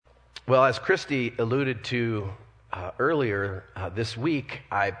Well, as Christy alluded to earlier this week,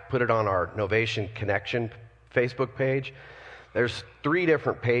 I put it on our Novation Connection Facebook page. There's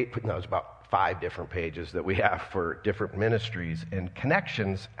it's about 5 different pages that we have for different ministries, and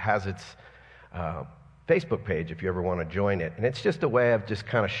Connections has its Facebook page if you ever want to join it. And it's just a way of just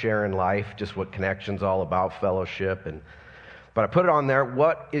kind of sharing life, just what Connection's all about, fellowship. But I put it on there,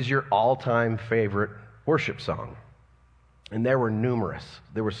 what is your all-time favorite worship song? And there were numerous.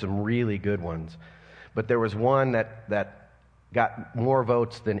 There were some really good ones. But there was one that got more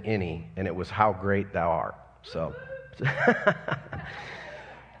votes than any, and it was How Great Thou Art. So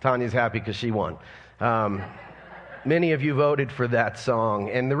Tanya's happy because she won. Many of you voted for that song.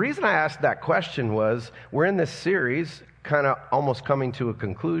 And the reason I asked that question was we're in this series, kind of almost coming to a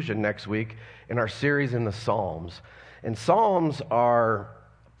conclusion next week, in our series in the Psalms. And Psalms are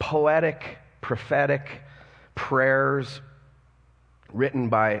poetic, prophetic prayers written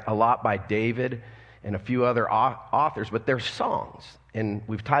by David and a few other authors, but they're songs. And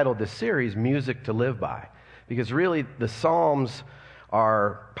we've titled this series Music to Live By, because really the Psalms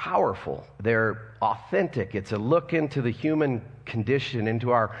are powerful. They're authentic. It's a look into the human condition,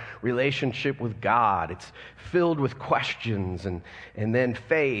 into our relationship with God. It's filled with questions and then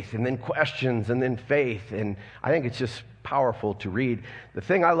faith, and then questions and then faith. And I think it's just powerful to read. The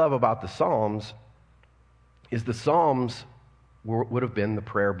thing I love about the Psalms is the Psalms would have been the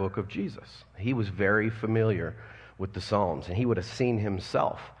prayer book of Jesus. He was very familiar with the Psalms, and he would have seen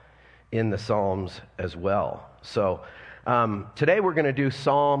himself in the Psalms as well. So today we're going to do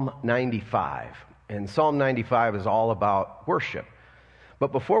Psalm 95, and Psalm 95 is all about worship.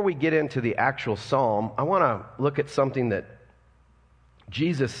 But before we get into the actual psalm, I want to look at something that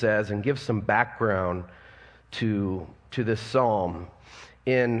Jesus says and give some background to this psalm.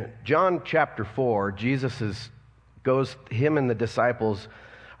 In John chapter 4, him and the disciples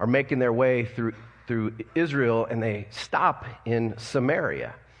are making their way through Israel, and they stop in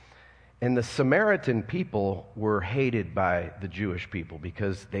Samaria. And the Samaritan people were hated by the Jewish people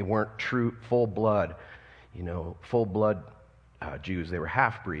because they weren't true, full-blood Jews. They were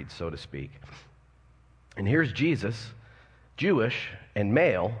half-breeds, so to speak. And here's Jesus, Jewish and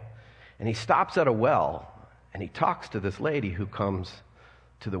male, and he stops at a well, and he talks to this lady who comes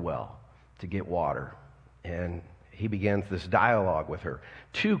to the well to get water. And he begins this dialogue with her.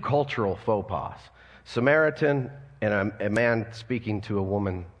 2 cultural faux pas. Samaritan and a man speaking to a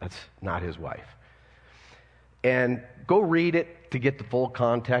woman that's not his wife. And go read it to get the full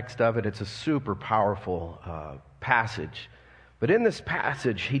context of it. It's a super powerful passage. But in this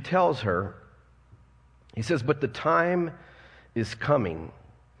passage, he tells her, he says, "But the time is coming.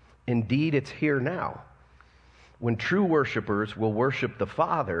 Indeed, it's here now, when true worshipers will worship the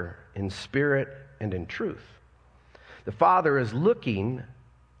Father in spirit and in truth. The Father is looking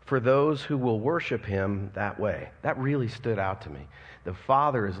for those who will worship him that way." That really stood out to me. The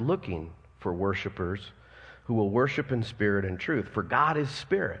Father is looking for worshipers who will worship in spirit and truth. For God is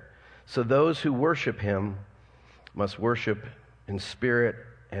spirit. So those who worship him must worship in spirit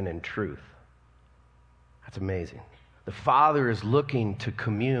and in truth. That's amazing. The Father is looking to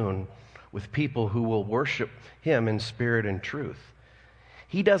commune with people who will worship him in spirit and truth.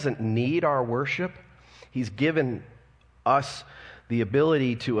 He doesn't need our worship. He's given us the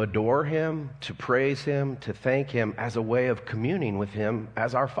ability to adore him, to praise him, to thank him as a way of communing with him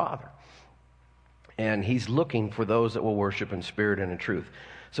as our Father. And he's looking for those that will worship in spirit and in truth.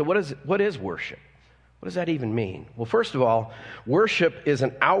 So what is worship? What does that even mean? Well, first of all, worship is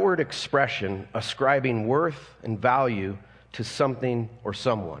an outward expression ascribing worth and value to something or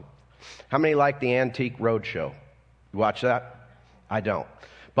someone. How many like the Antique Roadshow? You watch that? I don't.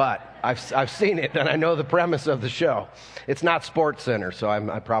 But I've seen it, and I know the premise of the show. It's not Sports Center, so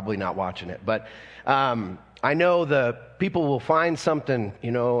I'm probably not watching it. But I know the people will find something,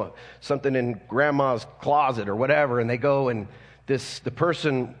 something in grandma's closet or whatever, and they go and the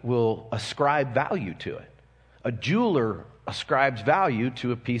person will ascribe value to it. A jeweler ascribes value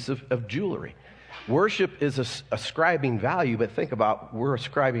to a piece of jewelry. Worship is ascribing value, but think about, we're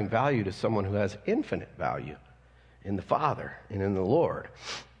ascribing value to someone who has infinite value in the Father and in the Lord.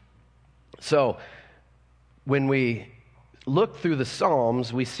 So when we look through the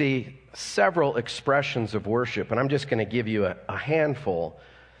Psalms, we see several expressions of worship, and I'm just going to give you a handful.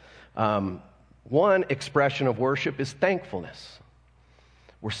 One expression of worship is thankfulness.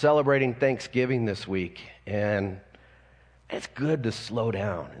 We're celebrating Thanksgiving this week, and it's good to slow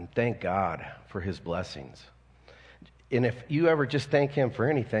down and thank God for his blessings. And if you ever just thank him for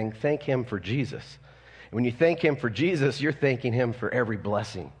anything, thank him for Jesus. When you thank him for Jesus, you're thanking him for every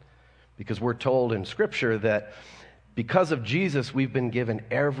blessing. Because we're told in Scripture that Because of Jesus, we've been given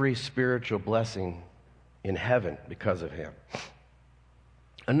every spiritual blessing in heaven because of him.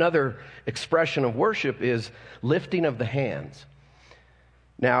 Another expression of worship is lifting of the hands.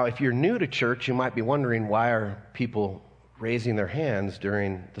 Now, if you're new to church, you might be wondering, why are people raising their hands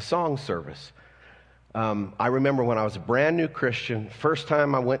during the song service? I remember when I was a brand new Christian, first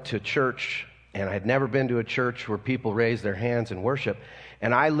time I went to church, and I had never been to a church where people raised their hands in worship,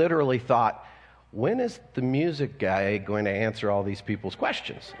 and I literally thought, when is the music guy going to answer all these people's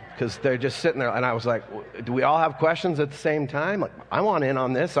questions? Because they're just sitting there, and I was like, do we all have questions at the same time? Like, I want in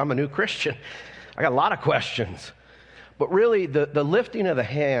on this. I'm a new Christian. I got a lot of questions. But really, the lifting of the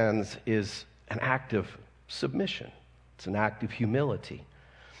hands is an act of submission. It's an act of humility.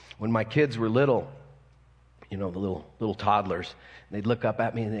 When my kids were little, the little toddlers, they'd look up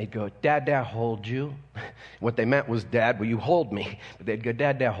at me and they'd go, Dad, hold you. What they meant was, Dad, will you hold me? But they'd go,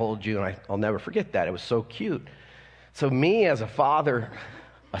 Dad, hold you. And I'll never forget that. It was so cute. So me as a father,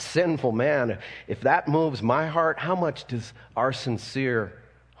 a sinful man, if that moves my heart, how much does our sincere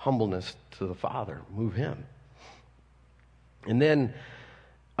humbleness to the Father move him? And then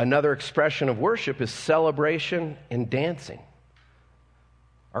another expression of worship is celebration and dancing.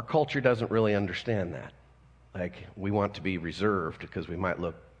 Our culture doesn't really understand that. Like, we want to be reserved because we might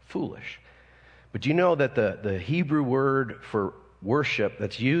look foolish. But you know that the Hebrew word for worship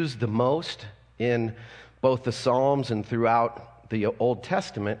that's used the most in both the Psalms and throughout the Old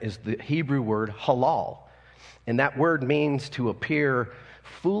Testament is the Hebrew word halal. And that word means to appear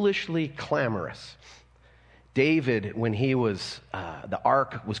foolishly clamorous. David, when he was, the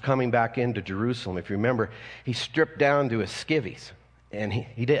ark was coming back into Jerusalem, if you remember, he stripped down to his skivvies. And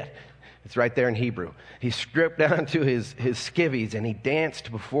he did. It's right there in Hebrew. He stripped down to his skivvies and he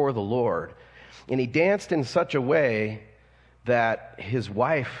danced before the Lord. And he danced in such a way that his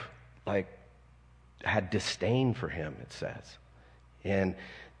wife, had disdain for him, it says. And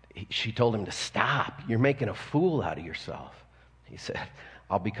she told him to stop. You're making a fool out of yourself. He said,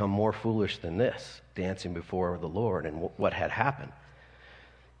 I'll become more foolish than this, dancing before the Lord. And what had happened?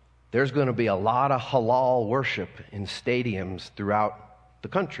 There's going to be a lot of halal worship in stadiums throughout the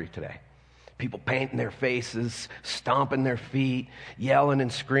country today. People painting their faces, stomping their feet, yelling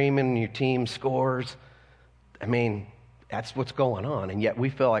and screaming when your team scores. I mean, that's what's going on. And yet we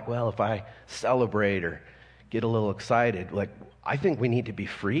feel like, well, if I celebrate or get a little excited, I think we need to be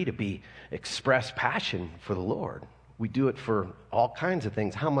free to express passion for the Lord. We do it for all kinds of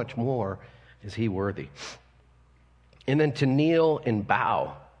things. How much more is he worthy? And then to kneel and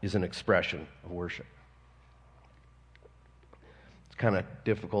bow is an expression of worship. It's kind of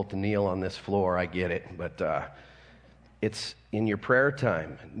difficult to kneel on this floor, I get it, but it's in your prayer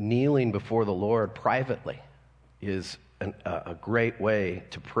time. Kneeling before the Lord privately is a great way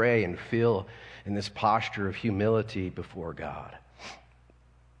to pray and feel in this posture of humility before God.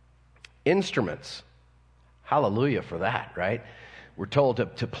 Instruments. Hallelujah for that, right? We're told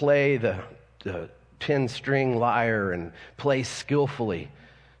to play the 10-string lyre and play skillfully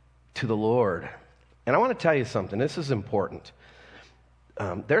to the Lord. And I want to tell you something. This is important.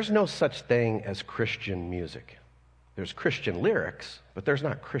 There's no such thing as Christian music. There's Christian lyrics, but there's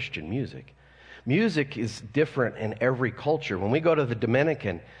not Christian music. Music is different in every culture. When we go to the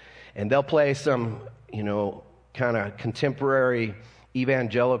Dominican and they'll play some, kind of contemporary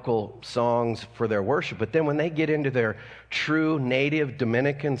evangelical songs for their worship, but then when they get into their true native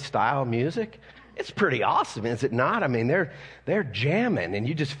Dominican style music, it's pretty awesome, is it not? I mean, they're jamming and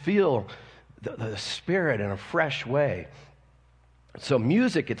you just feel the Spirit in a fresh way. So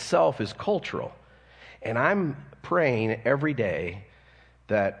music itself is cultural. And I'm praying every day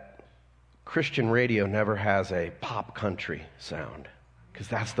that Christian radio never has a pop country sound, because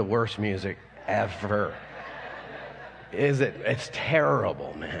that's the worst music ever. Is it? It's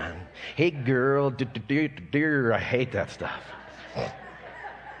terrible, man. Hey, girl, I hate that stuff.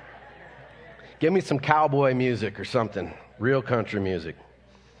 Give me some cowboy music or something, real country music.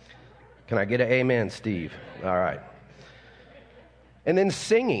 Can I get an amen, Steve? All right. And then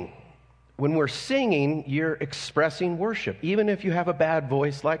singing. When we're singing, you're expressing worship, even if you have a bad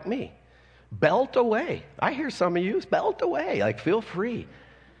voice like me. Belt away. I hear some of you belt away. Feel free.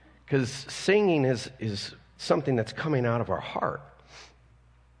 Because singing is something that's coming out of our heart.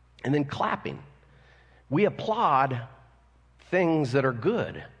 And then clapping. We applaud things that are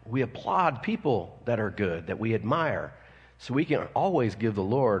good. We applaud people that are good, that we admire. So we can always give the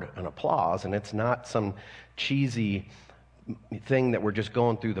Lord an applause, and it's not some cheesy thing that we're just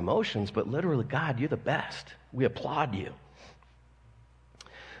going through the motions, but literally, God, you're the best. We applaud you.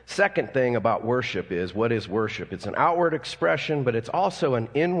 Second thing about worship is, what is worship? It's an outward expression, but it's also an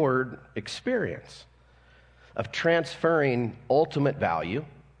inward experience. of transferring ultimate value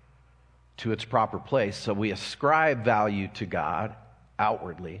to its proper place. So we ascribe value to God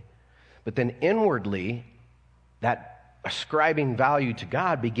outwardly, but then inwardly, that ascribing value to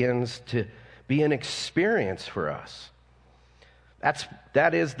God begins to be an experience for us.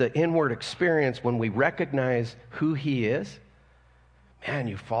 That is the inward experience when we recognize who He is. Man,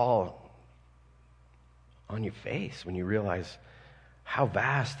 you fall on your face when you realize how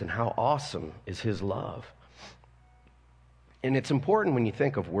vast and how awesome is His love. And it's important when you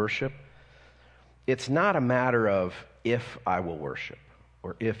think of worship, it's not a matter of if I will worship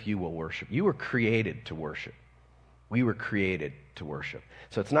or if you will worship. You were created to worship. We were created to worship.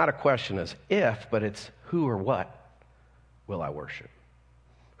 So it's not a question of if, but it's who or what will I worship?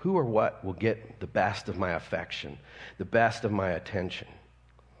 Who or what will get the best of my affection, the best of my attention?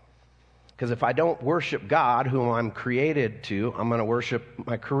 Because if I don't worship God, whom I'm created to, I'm going to worship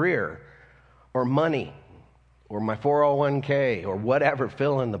my career or money or my 401k or whatever,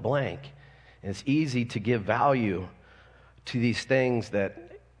 fill in the blank. And it's easy to give value to these things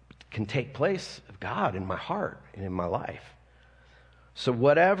that can take place of God in my heart and in my life. So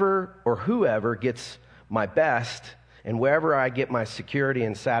whatever or whoever gets my best and wherever I get my security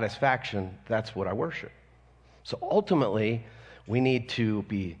and satisfaction, that's what I worship. So ultimately, we need to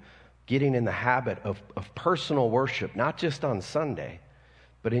be getting in the habit of personal worship, not just on Sunday,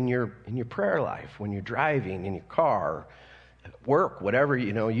 but in your prayer life, when you're driving, in your car, at work, whatever,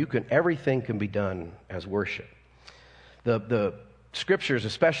 everything can be done as worship. The scriptures,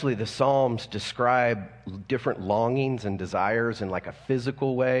 especially the Psalms, describe different longings and desires in like a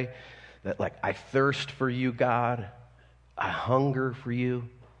physical way, that like, I thirst for you, God. I hunger for you.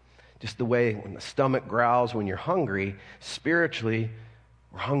 Just the way when the stomach growls when you're hungry, spiritually,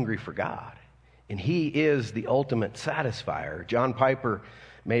 we're hungry for God. And He is the ultimate satisfier. John Piper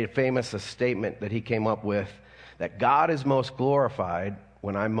made a statement that he came up with, that God is most glorified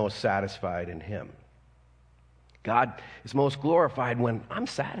when I'm most satisfied in Him. God is most glorified when I'm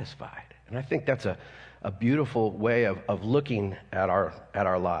satisfied. And I think that's a beautiful way of looking at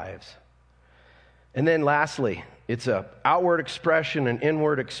our lives. And then lastly, it's an outward expression, an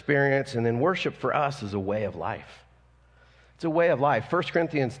inward experience, and then worship for us is a way of life. It's a way of life. 1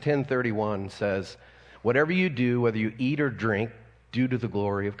 Corinthians 10:31 says, whatever you do, whether you eat or drink, do to the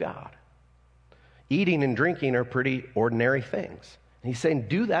glory of God. Eating and drinking are pretty ordinary things. And He's saying,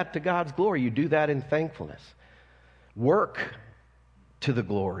 do that to God's glory. You do that in thankfulness. Work to the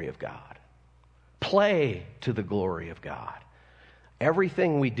glory of God. Play to the glory of God.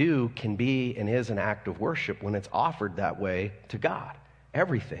 Everything we do can be and is an act of worship when it's offered that way to God.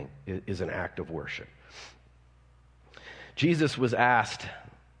 Everything is an act of worship. Jesus was asked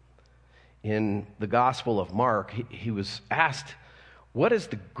in the Gospel of Mark, he was asked, what is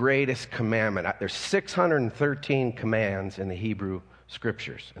the greatest commandment? There's 613 commands in the Hebrew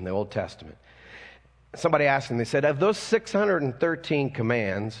Scriptures, in the Old Testament. Somebody asked him, they said, of those 613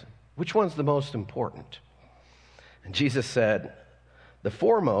 commands, which one's the most important? And Jesus said, the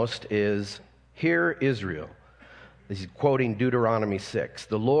foremost is, hear Israel. He's quoting Deuteronomy 6.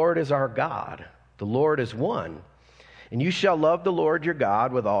 The Lord is our God. The Lord is one. And you shall love the Lord your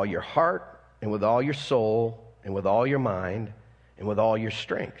God with all your heart and with all your soul and with all your mind and with all your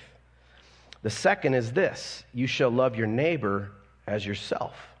strength. The second is this, you shall love your neighbor as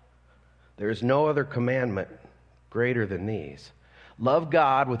yourself. There is no other commandment greater than these. Love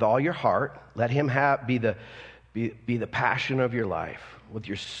God with all your heart. Let Him be the passion of your life, with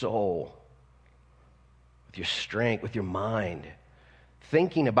your soul, with your strength, with your mind.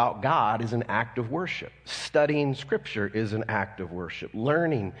 Thinking about God is an act of worship. Studying Scripture is an act of worship.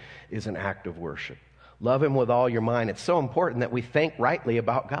 Learning is an act of worship. Love Him with all your mind. It's so important that we think rightly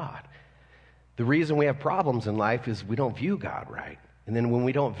about God. The reason we have problems in life is we don't view God right. And then when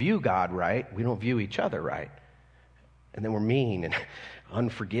we don't view God right, we don't view each other right. And then we're mean and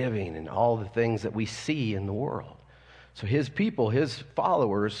unforgiving and all the things that we see in the world. So His people, His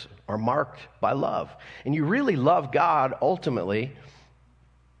followers are marked by love. And you really love God ultimately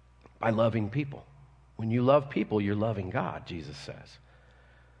by loving people. When you love people, you're loving God, Jesus says.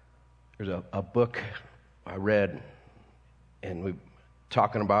 There's a book I read, and we're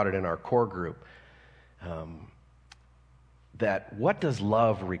talking about it in our core group, that what does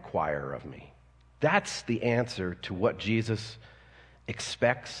love require of me? That's the answer to what Jesus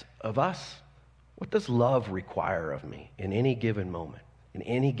expects of us. What does love require of me in any given moment, in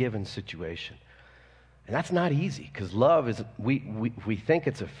any given situation? And that's not easy, because love is, we think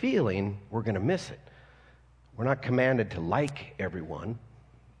it's a feeling, we're going to miss it. We're not commanded to like everyone.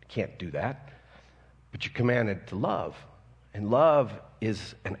 You can't do that. But you're commanded to love. And love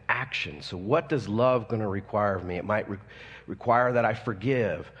is an action. So what does love going to require of me? It might require that I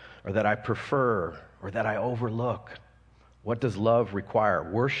forgive, or that I prefer, or that I overlook. What does love require?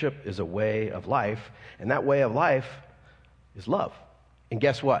 Worship is a way of life, and that way of life is love. And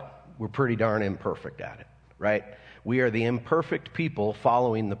guess what? We're pretty darn imperfect at it, right? We are the imperfect people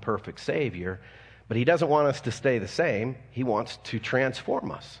following the perfect Savior, but he doesn't want us to stay the same. He wants to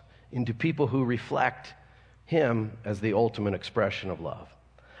transform us into people who reflect him as the ultimate expression of love.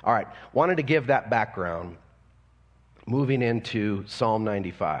 All right, wanted to give that background, moving into Psalm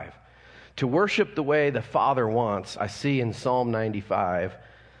 95. To worship the way the Father wants, I see in Psalm 95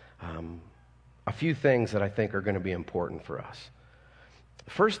 a few things that I think are going to be important for us.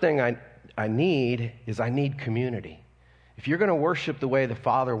 The first thing I need community. If you're going to worship the way the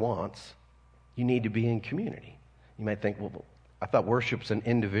Father wants, you need to be in community. You might think, well, I thought worship's an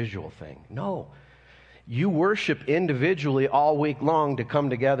individual thing. No. You worship individually all week long to come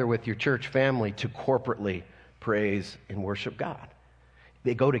together with your church family to corporately praise and worship God.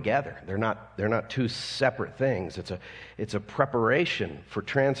 They go together. They're not two separate things. It's a preparation for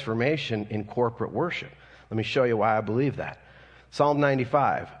transformation in corporate worship. Let me show you why I believe that. Psalm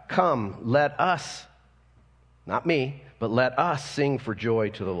 95, come, let us, not me, but let us sing for joy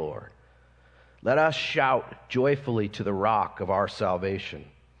to the Lord. Let us shout joyfully to the rock of our salvation.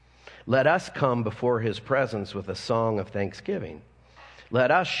 Let us come before his presence with a song of thanksgiving.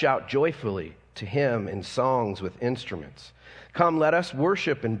 Let us shout joyfully to him in songs with instruments. Come, let us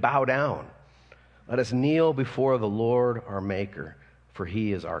worship and bow down. Let us kneel before the Lord our Maker, for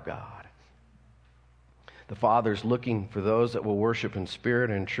he is our God. The Father's looking for those that will worship in spirit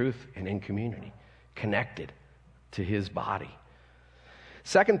and truth and in community, connected to his body.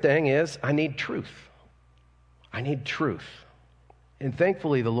 Second thing is, I need truth. I need truth. And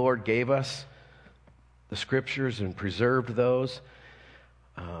thankfully, the Lord gave us the scriptures and preserved those.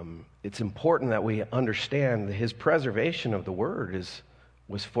 It's important that we understand that his preservation of the word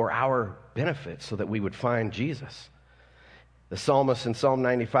was for our benefit, so that we would find Jesus. The psalmist in Psalm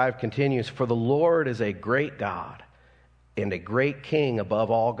 95 continues, for the Lord is a great God and a great king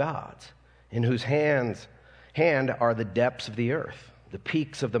above all gods, in whose hand are the depths of the earth. The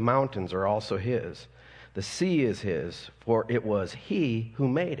peaks of the mountains are also his. The sea is his, for it was he who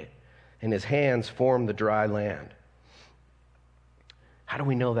made it, and his hands formed the dry land. How do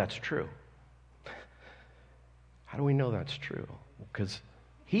we know that's true? How do we know that's true? Because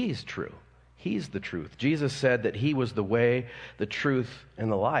he's true. He's the truth. Jesus said that he was the way, the truth, and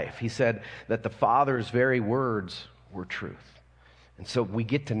the life. He said that the Father's very words were truth. And so we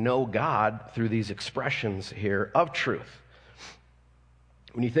get to know God through these expressions here of truth.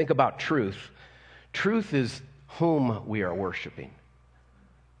 When you think about truth, truth is whom we are worshiping.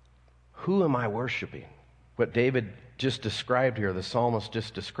 Who am I worshiping? What David just described here, the psalmist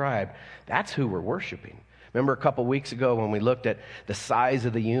just described, that's who we're worshiping. Remember a couple weeks ago when we looked at the size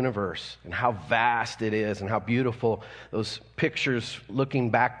of the universe and how vast it is and how beautiful those pictures looking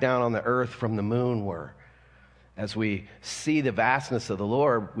back down on the earth from the moon were. As we see the vastness of the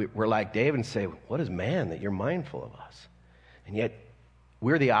Lord, we're like David and say, what is man that you're mindful of us? And yet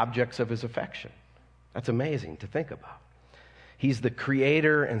we're the objects of his affection. That's amazing to think about. He's the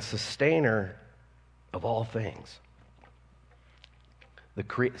creator and sustainer of all things. The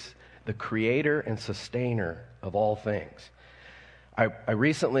creator and sustainer of all things. I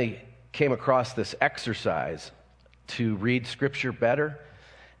recently came across this exercise to read Scripture better,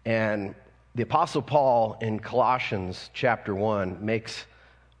 and the Apostle Paul in Colossians chapter 1 makes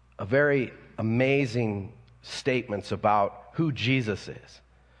a very amazing statements about who Jesus is.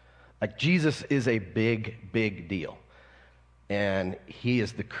 Like, Jesus is a big, big deal. And he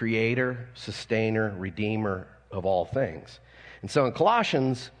is the creator, sustainer, redeemer of all things. And so in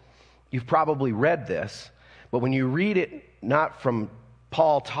Colossians, you've probably read this, but when you read it not from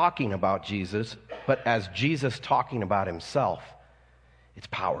Paul talking about Jesus, but as Jesus talking about himself, it's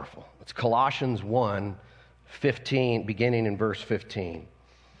powerful. It's Colossians 1:15, beginning in verse 15.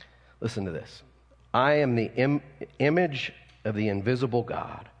 Listen to this. I am the image of the invisible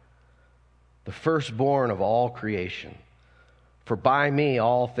God, the firstborn of all creation. For by me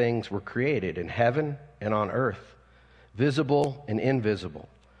all things were created in heaven and on earth, visible and invisible.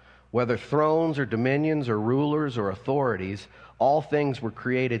 Whether thrones or dominions or rulers or authorities, all things were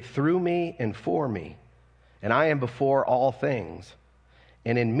created through me and for me. And I am before all things.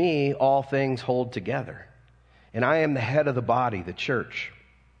 And in me all things hold together. And I am the head of the body, the church.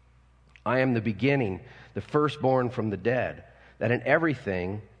 I am the beginning, the firstborn from the dead, that in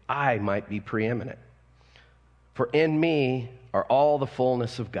everything I might be preeminent. For in me are all the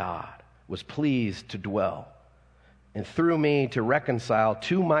fullness of God was pleased to dwell. and through me to reconcile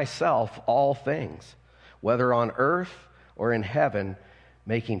to myself all things, whether on earth or in heaven,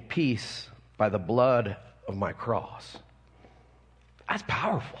 making peace by the blood of my cross. That's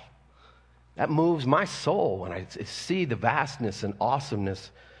powerful. That moves my soul when I see the vastness and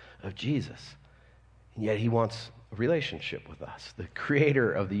awesomeness of Jesus. And yet he wants a relationship with us. The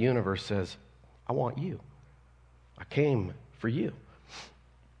creator of the universe says, I want you. I came for you.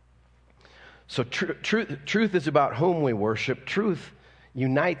 So truth is about whom we worship. Truth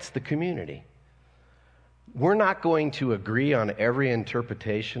unites the community. We're not going to agree on every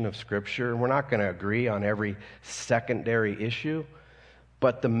interpretation of Scripture. We're not going to agree on every secondary issue.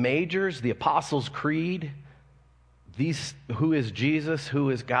 But the majors, the Apostles' Creed, who is Jesus,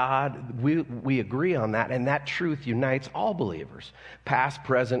 who is God, we agree on that, and that truth unites all believers, past,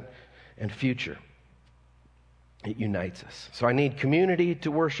 present, and future. It unites us. So I need community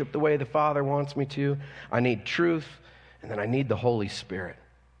to worship the way the Father wants me to. I need truth, and then I need the Holy Spirit.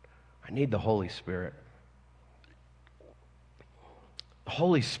 I need the Holy Spirit. The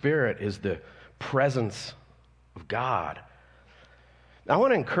Holy Spirit is the presence of God. Now, I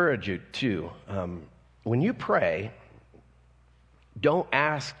want to encourage you, too. When you pray, don't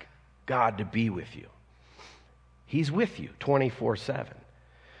ask God to be with you. He's with you 24/7.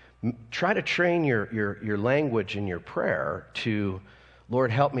 Try to train your language in your prayer to, Lord,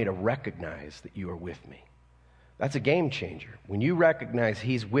 help me to recognize that you are with me. That's a game changer. When you recognize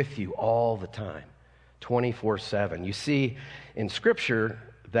he's with you all the time, 24/7. You see in Scripture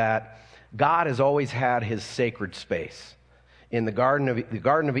that God has always had his sacred space. In the Garden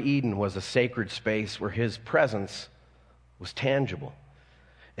of Eden was a sacred space where his presence was tangible.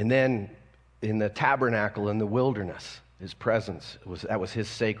 And then in the tabernacle in the wilderness, his presence was his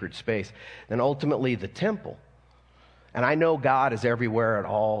sacred space. Then ultimately the temple. And I know God is everywhere at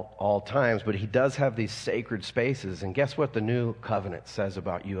all times, but he does have these sacred spaces. And guess what the new covenant says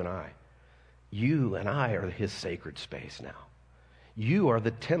about you and I? You and I are his sacred space now. You are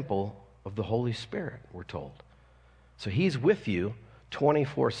the temple of the Holy Spirit, we're told. So he's with you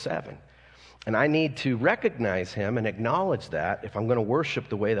 24/7. And I need to recognize him and acknowledge that if I'm going to worship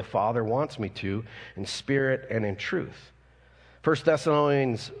the way the Father wants me to, in spirit and in truth. 1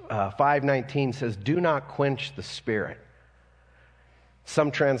 Thessalonians 5:19 says, do not quench the Spirit.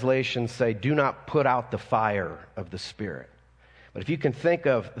 Some translations say, do not put out the fire of the Spirit. But if you can think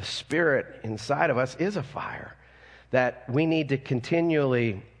of the Spirit inside of us is a fire that we need to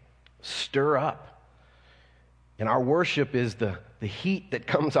continually stir up. And our worship is the heat that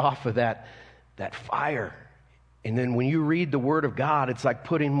comes off of that fire. And then when you read the Word of God, it's like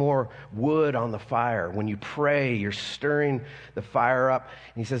putting more wood on the fire. When you pray, you're stirring the fire up.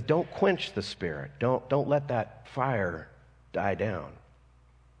 And he says, don't quench the Spirit. Don't let that fire die down.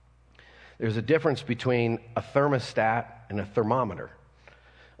 There's a difference between a thermostat and a thermometer.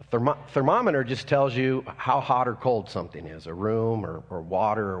 A thermometer just tells you how hot or cold something is, a room or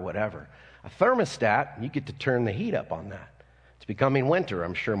water or whatever. A thermostat, you get to turn the heat up on that. It's becoming winter.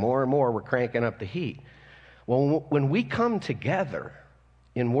 I'm sure more and more we're cranking up the heat. Well, when we come together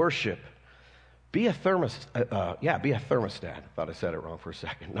in worship, be a thermostat. Be a thermostat. I thought I said it wrong for a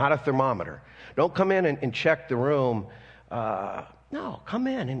second. Not a thermometer. Don't come in and check the room. No, come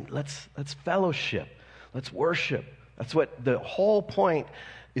in and let's fellowship. Let's worship. That's what the whole point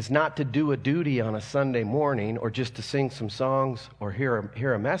is, not to do a duty on a Sunday morning or just to sing some songs or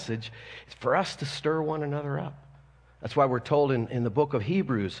hear a message. It's for us to stir one another up. That's why we're told in the book of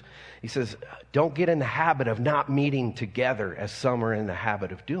Hebrews, he says, don't get in the habit of not meeting together as some are in the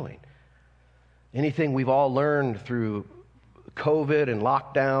habit of doing. Anything we've all learned through COVID and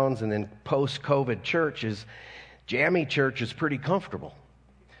lockdowns and then post-COVID church is jammy church is pretty comfortable.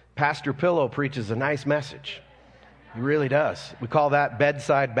 Pastor Pillow preaches a nice message. He really does. We call that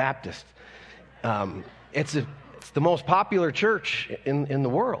bedside Baptist. It's the most popular church in the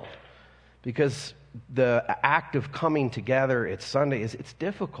world because the act of coming together, it's Sunday, it's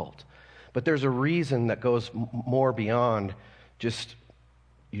difficult. But there's a reason that goes more beyond just,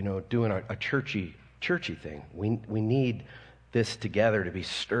 doing a churchy thing. We need this together to be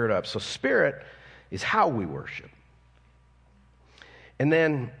stirred up. So Spirit is how we worship. And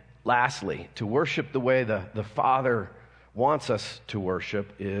then lastly, to worship the way the Father wants us to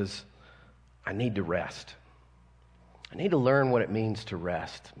worship is I need to rest. I need to learn what it means to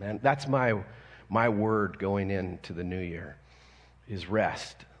rest. Man, that's my word going into the new year is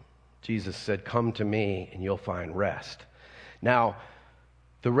rest. Jesus said, come to me and you'll find rest. Now,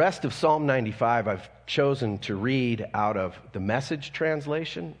 the rest of Psalm 95 I've chosen to read out of the Message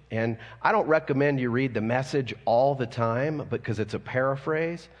translation. And I don't recommend you read the Message all the time because it's a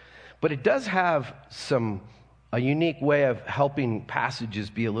paraphrase. But it does have some a unique way of helping passages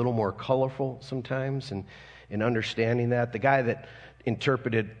be a little more colorful sometimes, and in understanding that. The guy that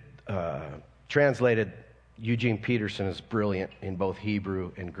translated Eugene Peterson is brilliant in both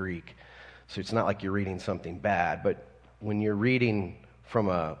Hebrew and Greek. So it's not like you're reading something bad, but when you're reading from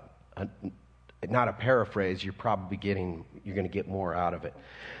not a paraphrase, you're going to get more out of it.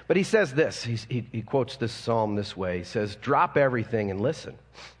 But he says this, he quotes this psalm this way. He says, "Drop everything and listen.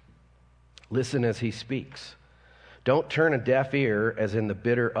 Listen as he speaks. Don't turn a deaf ear as in the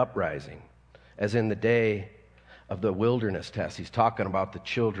bitter uprising, as in the day of the wilderness test." He's talking about the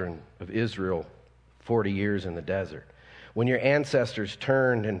children of Israel 40 years in the desert. "When your ancestors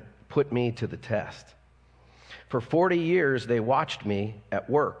turned and put me to the test. For 40 years they watched me at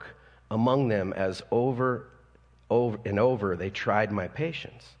work among them, as over and over they tried my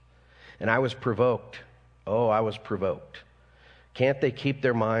patience. And I was provoked. Oh, I was provoked. Can't they keep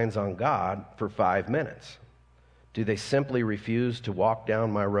their minds on God for 5 minutes? Do they simply refuse to walk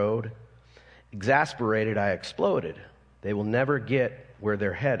down my road? Exasperated, I exploded. They will never get where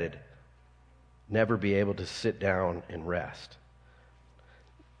they're headed, never be able to sit down and rest."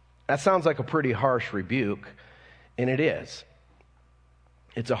 That sounds like a pretty harsh rebuke, and it is.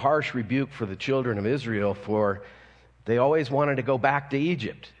 It's a harsh rebuke for the children of Israel, for they always wanted to go back to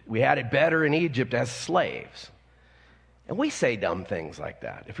Egypt. We had it better in Egypt as slaves. And we say dumb things like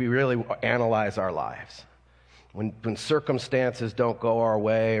that if we really analyze our lives. When circumstances don't go our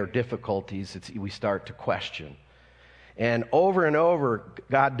way or difficulties, we start to question. And over,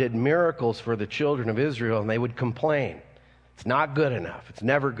 God did miracles for the children of Israel, and they would complain. It's not good enough. It's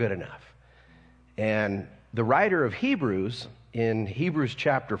never good enough. And the writer of Hebrews, in Hebrews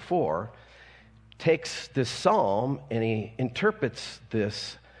chapter 4, takes this psalm and he interprets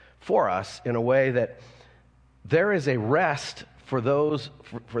this for us in a way that there is a rest for those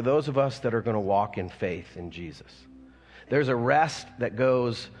of us that are going to walk in faith in Jesus. There's a rest that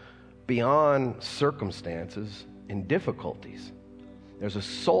goes beyond circumstances and difficulties. There's a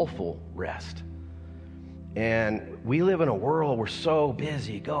soulful rest. And we live in a world we're so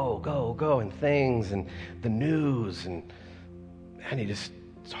busy, go, and things, and the news, and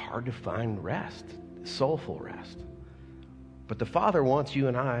it's hard to find rest, soulful rest. But the Father wants you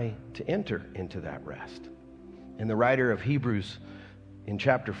and I to enter into that rest. And the writer of Hebrews in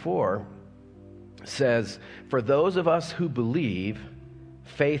chapter 4 says, "For those of us who believe,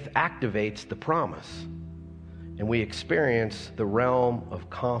 faith activates the promise, and we experience the realm of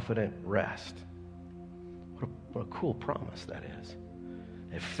confident rest." What a cool promise that is.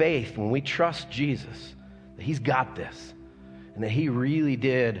 That faith, when we trust Jesus, that He's got this, and that He really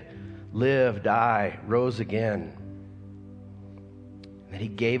did live, die, rose again, that He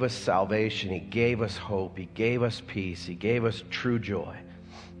gave us salvation, He gave us hope, He gave us peace, He gave us true joy.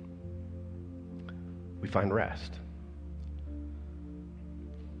 We find rest.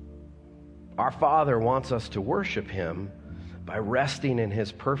 Our Father wants us to worship Him by resting in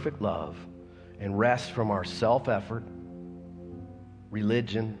His perfect love and rest from our self-effort,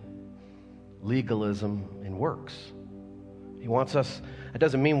 religion, legalism, and works. He wants us, it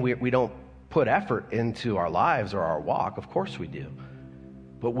doesn't mean we don't put effort into our lives or our walk. Of course we do.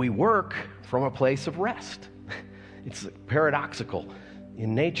 But we work from a place of rest. It's paradoxical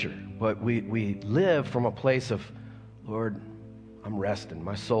in nature, but we live from a place of, Lord, I'm resting.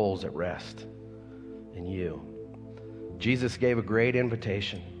 My soul's at rest in you. Jesus gave a great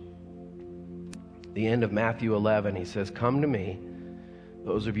invitation. The end of Matthew 11, He says, "Come to me,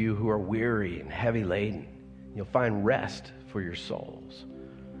 those of you who are weary and heavy laden. You'll find rest for your souls."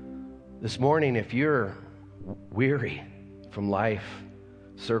 This morning, if you're weary from life,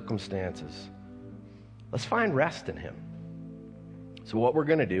 circumstances, let's find rest in Him. So what we're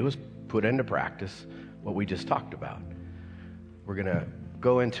going to do is put into practice what we just talked about. We're going to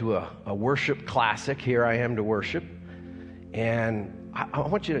go into a worship classic, Here I Am to Worship. And I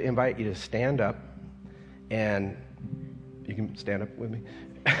want you to invite you to stand up. And you can stand up with me.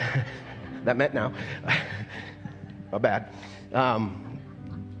 That meant now. My bad.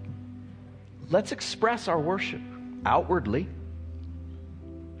 Let's express our worship outwardly.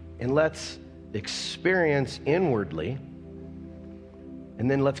 And let's experience inwardly.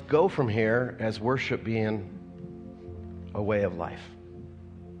 And then let's go from here as worship being a way of life.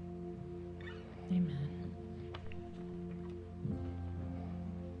 Amen.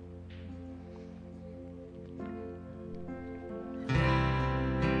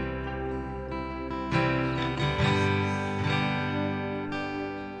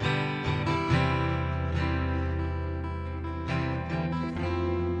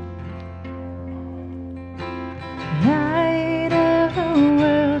 Light of the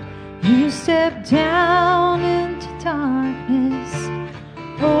world, you step down in darkness.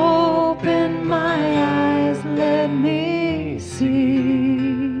 Open my eyes, let me see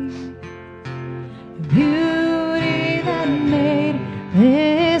the beauty that made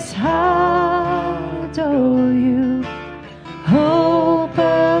this heart adore you. Hope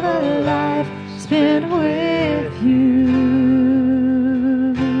of a life spent with you.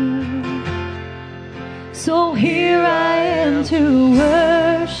 So here I am to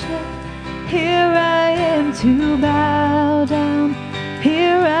worship, here I am to bow down,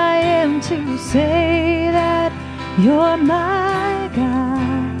 here I am to say that you're my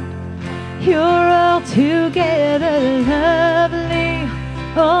God. You're altogether lovely,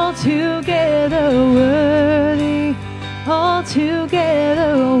 altogether worthy,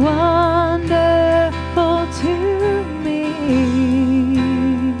 altogether wonderful to me.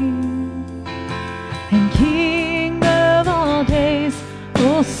 And King of all days,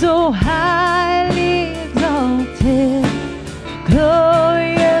 oh so highly exalted,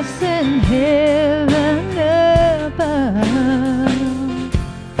 glorious in heaven above.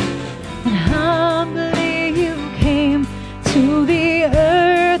 And humbly you came to the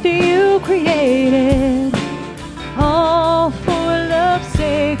earth you created, all for love's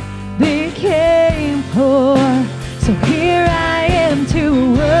sake became poor. So here I am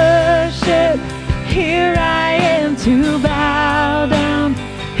to worship, here I am to bow down,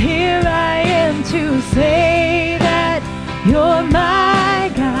 here I am to say that you're my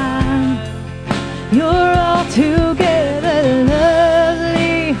God. You're altogether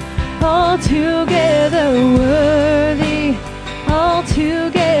lovely, altogether worthy,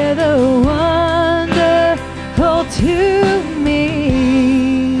 altogether wonderful to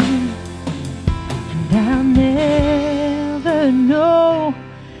me. And I'll never know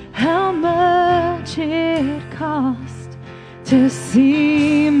how much it cost to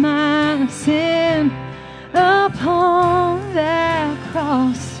see my sin upon that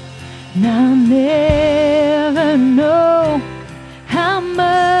cross. And I'll never know how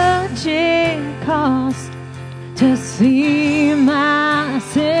much it cost to see my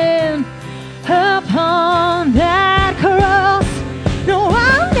sin upon that cross. No,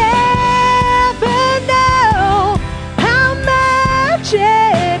 I'll never know how much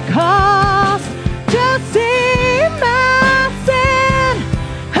it cost to see my sin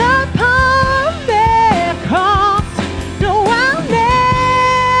upon that cross. No, I'll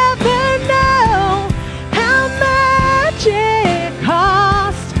never know how much it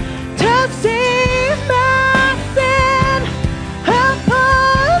cost to see my sin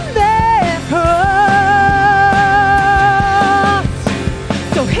upon that cross.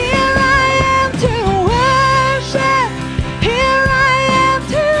 So here I am to worship, here I am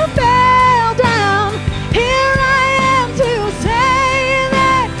to bow down, here I am to say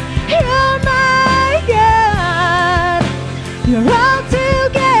that you're my God. You're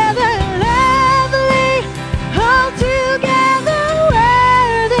altogether lovely, altogether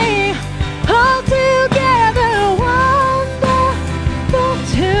worthy, altogether wonderful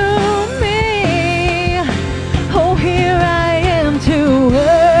to me. Oh, here I am to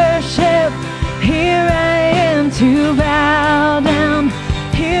worship, here I am to bow down,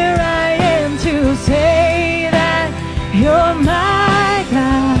 here I am to say that you're my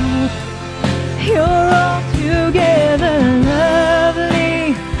God. You're altogether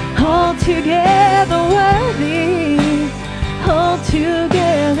lovely, altogether worthy,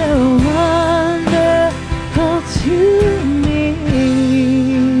 altogether wonderful to me.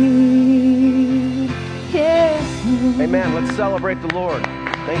 Yes. Amen. Let's celebrate the Lord.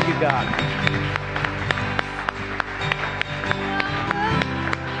 Thank you, God.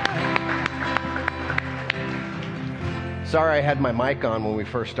 Sorry I had my mic on when we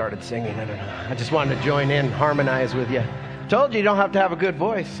first started singing. I don't know. I just wanted to join in, harmonize with you. Told you don't have to have a good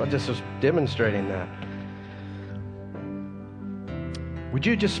voice. I just was demonstrating that. Would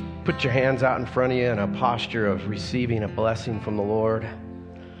you just put your hands out in front of you in a posture of receiving a blessing from the Lord?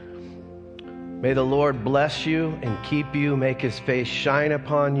 May the Lord bless you and keep you, make his face shine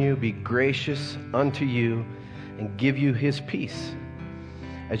upon you, be gracious unto you, and give you his peace.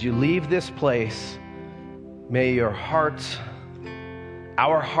 As you leave this place, may your hearts,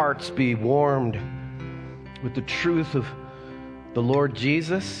 our hearts, be warmed with the truth of the Lord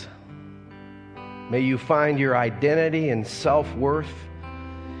Jesus. May you find your identity and self-worth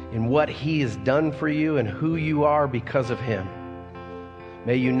in what he has done for you and who you are because of him.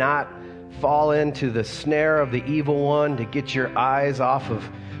 May you not fall into the snare of the evil one to get your eyes off of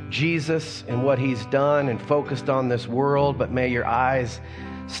Jesus and what he's done and focused on this world, but may your eyes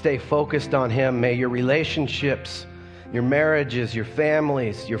stay focused on him. May your relationships, your marriages, your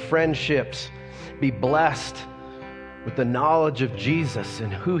families, your friendships be blessed with the knowledge of Jesus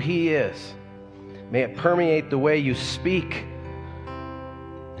and who He is. May it permeate the way you speak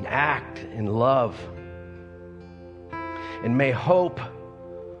and act in love. And may hope,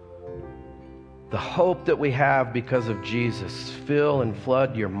 the hope that we have because of Jesus, fill and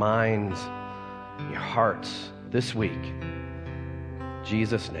flood your minds, your hearts this week. In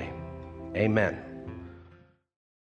Jesus' name, amen.